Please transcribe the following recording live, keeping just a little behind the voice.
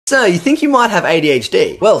So, you think you might have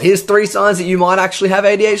ADHD? Well, here's 3 signs that you might actually have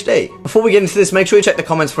ADHD. Before we get into this, make sure you check the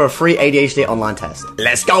comments for a free ADHD online test.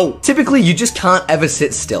 Let's go! Typically, you just can't ever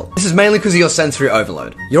sit still. This is mainly because of your sensory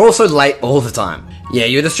overload. You're also late all the time. Yeah,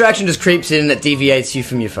 your distraction just creeps in and it deviates you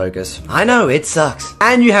from your focus. I know, it sucks.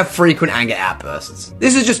 And you have frequent anger outbursts.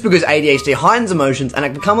 This is just because ADHD heightens emotions and it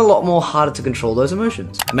can become a lot more harder to control those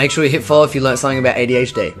emotions. Make sure you hit follow if you learned something about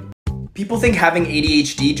ADHD. People think having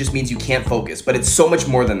ADHD just means you can't focus, but it's so much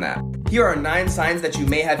more than that. Here are 9 signs that you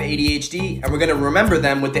may have ADHD, and we're gonna remember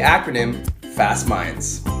them with the acronym FAST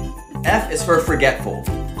MINDS. F is for forgetful.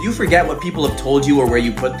 Do you forget what people have told you or where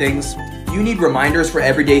you put things? Do you need reminders for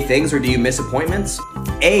everyday things or do you miss appointments?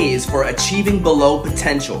 A is for achieving below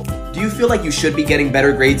potential. Do you feel like you should be getting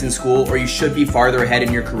better grades in school or you should be farther ahead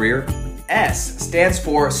in your career? S stands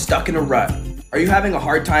for stuck in a rut. Are you having a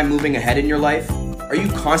hard time moving ahead in your life? Are you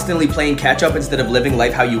constantly playing catch up instead of living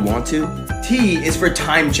life how you want to? T is for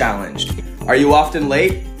time challenged. Are you often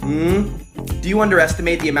late? Do you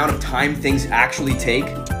underestimate the amount of time things actually take?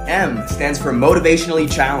 M stands for motivationally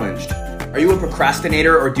challenged. Are you a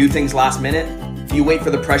procrastinator or do things last minute? Do you wait for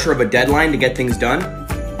the pressure of a deadline to get things done?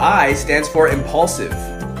 I stands for impulsive.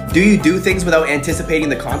 Do you do things without anticipating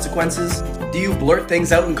the consequences? Do you blurt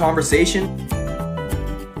things out in conversation?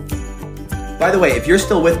 By the way, if you're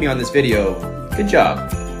still with me on this video, good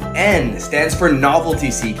job. N stands for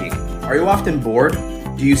novelty seeking. Are you often bored?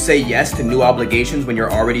 Do you say yes to new obligations when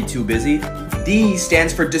you're already too busy? D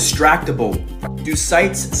stands for distractible. Do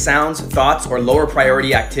sights, sounds, thoughts, or lower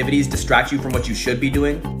priority activities distract you from what you should be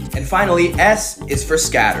doing? And finally, S is for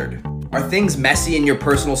scattered. Are things messy in your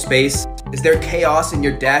personal space? Is there chaos in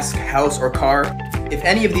your desk, house, or car? If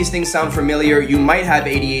any of these things sound familiar, you might have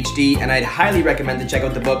ADHD, and I'd highly recommend to check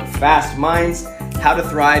out the book Fast Minds, How to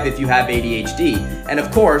Thrive If You Have ADHD. And of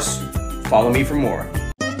course, follow me for more.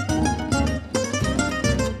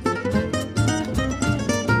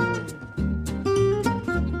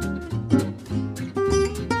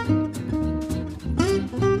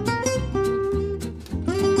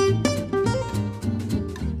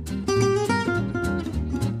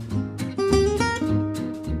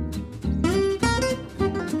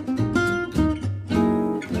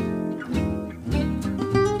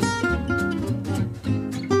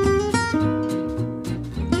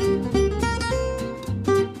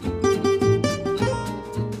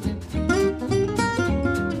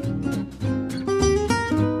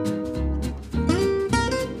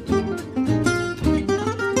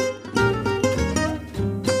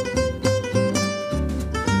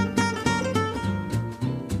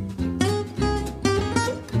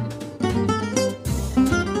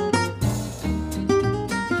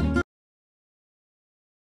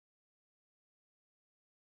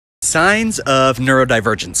 Signs of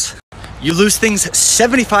neurodivergence. You lose things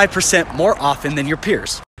 75% more often than your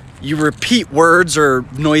peers. You repeat words or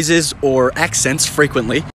noises or accents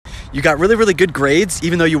frequently. You got really, really good grades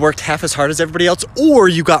even though you worked half as hard as everybody else, or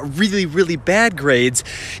you got really, really bad grades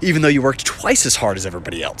even though you worked twice as hard as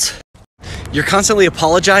everybody else. You're constantly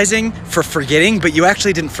apologizing for forgetting, but you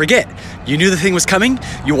actually didn't forget. You knew the thing was coming,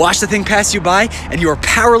 you watched the thing pass you by, and you were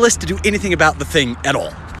powerless to do anything about the thing at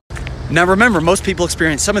all. Now remember, most people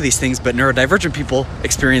experience some of these things, but neurodivergent people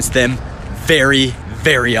experience them very,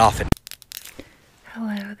 very often.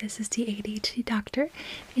 Hello, this is the ADHD doctor,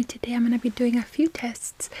 and today I'm going to be doing a few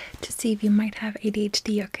tests to see if you might have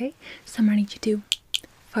ADHD, okay? So I'm going to need you to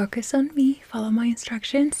focus on me, follow my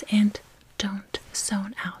instructions, and don't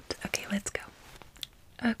zone out. Okay, let's go.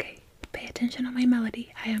 Okay, pay attention on my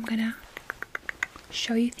melody. I am going to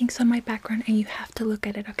show you things on my background, and you have to look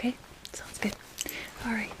at it, okay? Sounds good.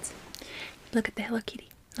 All right. Look at the Hello Kitty.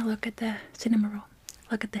 Now look at the cinnamon roll.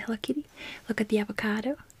 Look at the Hello Kitty. Look at the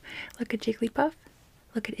avocado. Look at Jigglypuff.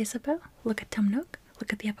 Look at Isabel. Look at Tom Nook.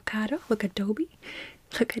 Look at the avocado. Look at Dobby.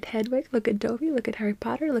 Look at Hedwig. Look at Dobby. Look at Harry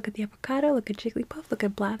Potter. Look at the avocado. Look at Jigglypuff. Look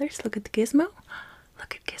at Blathers. Look at the Gizmo.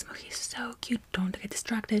 Look at Gizmo. He's so cute. Don't get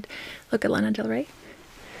distracted. Look at Lana Del Rey.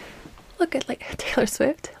 Look at like Taylor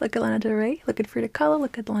Swift. Look at Lana Del Rey. Look at Frida Kahlo.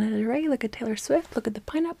 Look at Lana Del Rey. Look at Taylor Swift. Look at the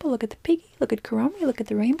pineapple. Look at the piggy. Look at Kuromi. Look at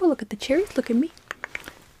the rainbow. Look at the cherries. Look at me.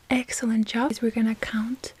 Excellent job. We're gonna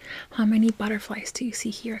count how many butterflies do you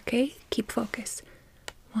see here, okay? Keep focus.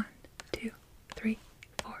 1, 2, 3,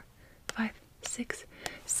 4, 5, 6,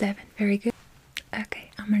 7. Very good.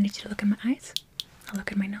 Okay, I'm gonna need you to look at my eyes. Now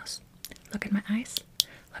look at my nose. Look at my eyes.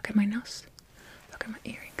 Look at my nose. Look at my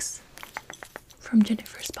earrings. From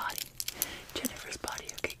Jennifer's body. Jennifer's body.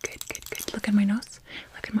 Okay, good, good, good. Look at my nose.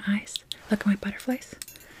 Look at my eyes. Look at my butterflies.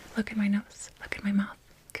 Look at my nose. Look at my mouth.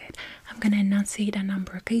 Good. I'm gonna enunciate a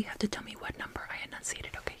number, okay? You have to tell me what number I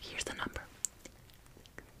enunciated. Okay, here's the number.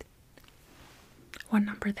 What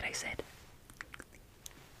number? number that I said.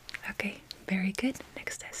 Okay, very good.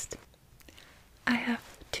 Next test. I have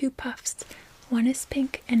 2 puffs. One is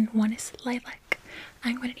pink and one is lilac.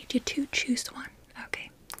 I'm going to need you to choose one.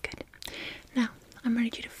 Okay, good. Now, I'm going to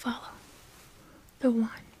need you to follow the one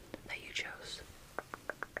that you chose.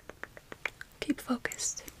 Keep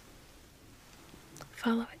focused.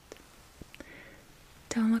 Follow it.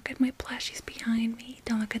 Don't look at my plushies behind me.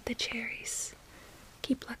 Don't look at the cherries.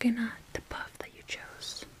 Keep looking at the puff that you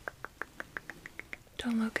chose.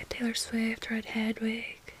 Don't look at Taylor Swift or at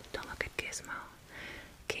Hedwig. Don't look at Gizmo.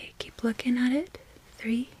 Okay, keep looking at it.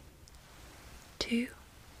 3, 2,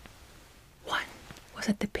 1. Was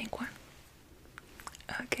it the pink one?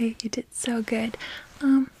 Okay, you did so good.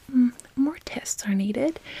 More tests are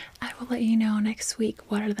needed. I will let you know next week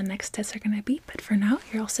what are the next tests are going to be, but for now,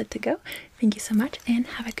 you're all set to go. Thank you so much, and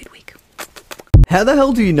have a good week. How the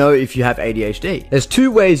hell do you know if you have ADHD? There's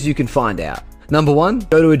 2 ways you can find out. Number 1,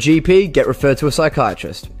 go to a GP, get referred to a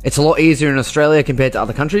psychiatrist. It's a lot easier in Australia compared to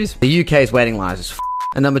other countries. The UK's waiting lines is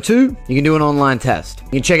And number 2, you can do an online test.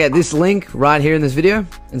 You can check out this link right here in this video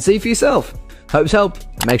and see for yourself. Hopes help.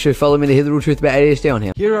 Make sure you follow me to hear the real truth about ADHD on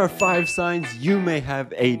here. Here are 5 signs you may have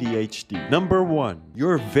ADHD. Number 1,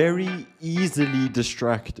 you're very easily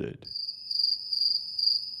distracted.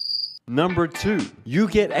 Number 2, you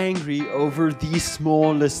get angry over the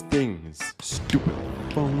smallest things. Stupid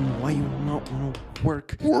phone, why you not want to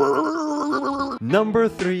work? Number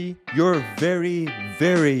 3, you're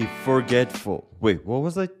very forgetful. Wait, what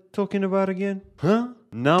was I talking about again? Huh?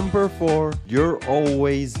 Number 4, you're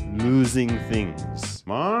always losing things.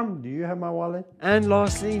 Mom, do you have my wallet? And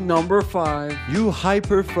lastly, number 5, you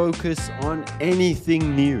hyper focus on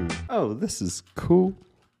anything new. Oh, this is cool.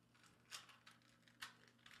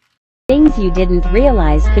 Things you didn't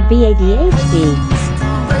realize could be ADHD.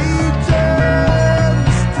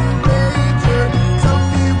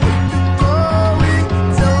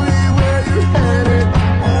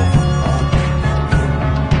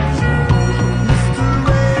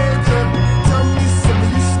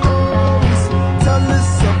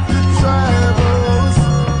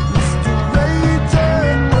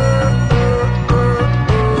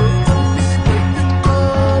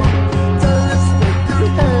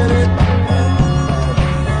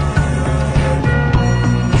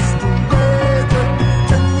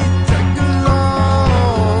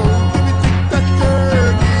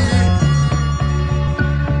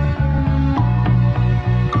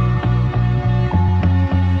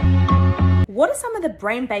 What are some of the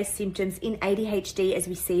brain-based symptoms in ADHD as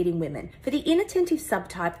we see it in women? For the inattentive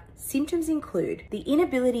subtype, symptoms include the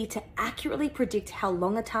inability to accurately predict how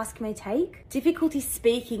long a task may take, difficulty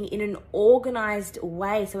speaking in an organized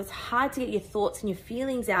way, so it's hard to get your thoughts and your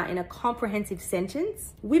feelings out in a comprehensive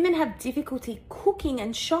sentence. Women have difficulty cooking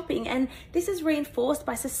and shopping, and this is reinforced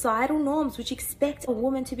by societal norms which expect a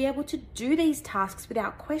woman to be able to do these tasks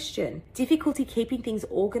without question. Difficulty keeping things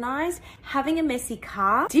organized, having a messy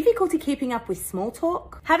car, difficulty keeping up with small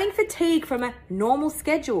talk, having fatigue from a normal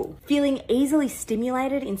schedule, feeling easily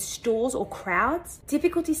stimulated in stores or crowds,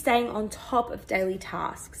 difficulty staying on top of daily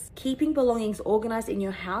tasks, keeping belongings organized in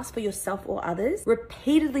your house for yourself or others,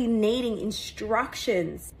 repeatedly needing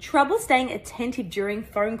instructions, trouble staying attentive during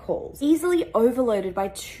phone calls, easily overloaded by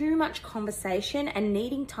too much conversation and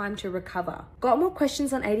needing time to recover. Got more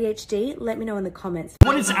questions on ADHD? Let me know in the comments.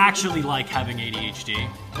 What it's actually like having ADHD.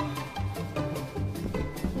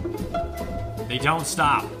 They don't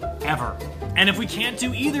stop, ever. And if we can't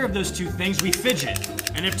do either of those 2 things, we fidget.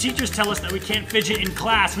 And if teachers tell us that we can't fidget in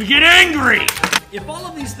class, we get angry! If all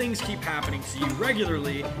of these things keep happening to you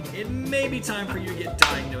regularly, it may be time for you to get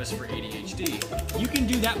diagnosed for ADHD. You can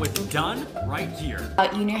do that with Done right here.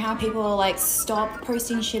 You know how people are like, stop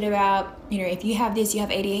posting shit about, if you have this, you have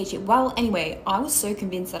ADHD. Well, anyway, I was so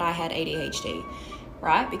convinced that I had ADHD,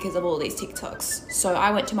 right? Because of all these TikToks. So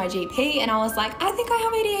I went to my GP and I was like, I think I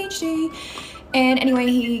have ADHD. And anyway,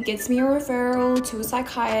 he gets me a referral to a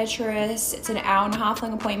psychiatrist. It's an 1.5 hour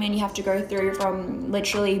long appointment. You have to go through from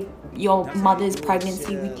literally your mother's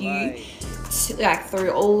pregnancy with you, to, like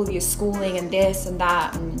through all of your schooling and this and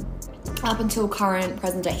that, and up until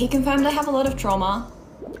present day. He confirmed I have a lot of trauma,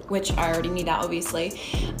 which I already knew that, obviously.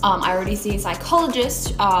 I already see a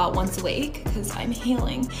psychologist once a week because I'm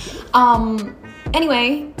healing.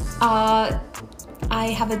 Anyway, I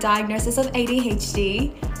have a diagnosis of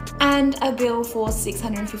ADHD and a bill for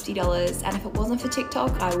 $650, and if it wasn't for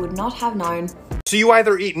TikTok, I would not have known. So you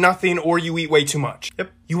either eat nothing or you eat way too much.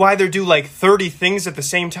 Yep. You either do like 30 things at the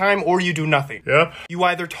same time or you do nothing. Yep. You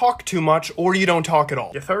either talk too much or you don't talk at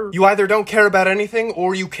all. Yes, sir. You either don't care about anything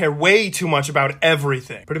or you care way too much about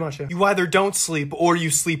everything. Pretty much, yeah. You either don't sleep or you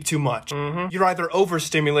sleep too much. You're either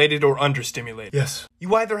overstimulated or understimulated. Yes.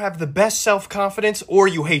 You either have the best self-confidence or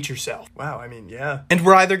you hate yourself. Wow, I mean, yeah. And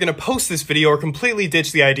we're either gonna post this video or completely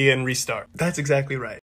ditch the idea and restart. That's exactly right.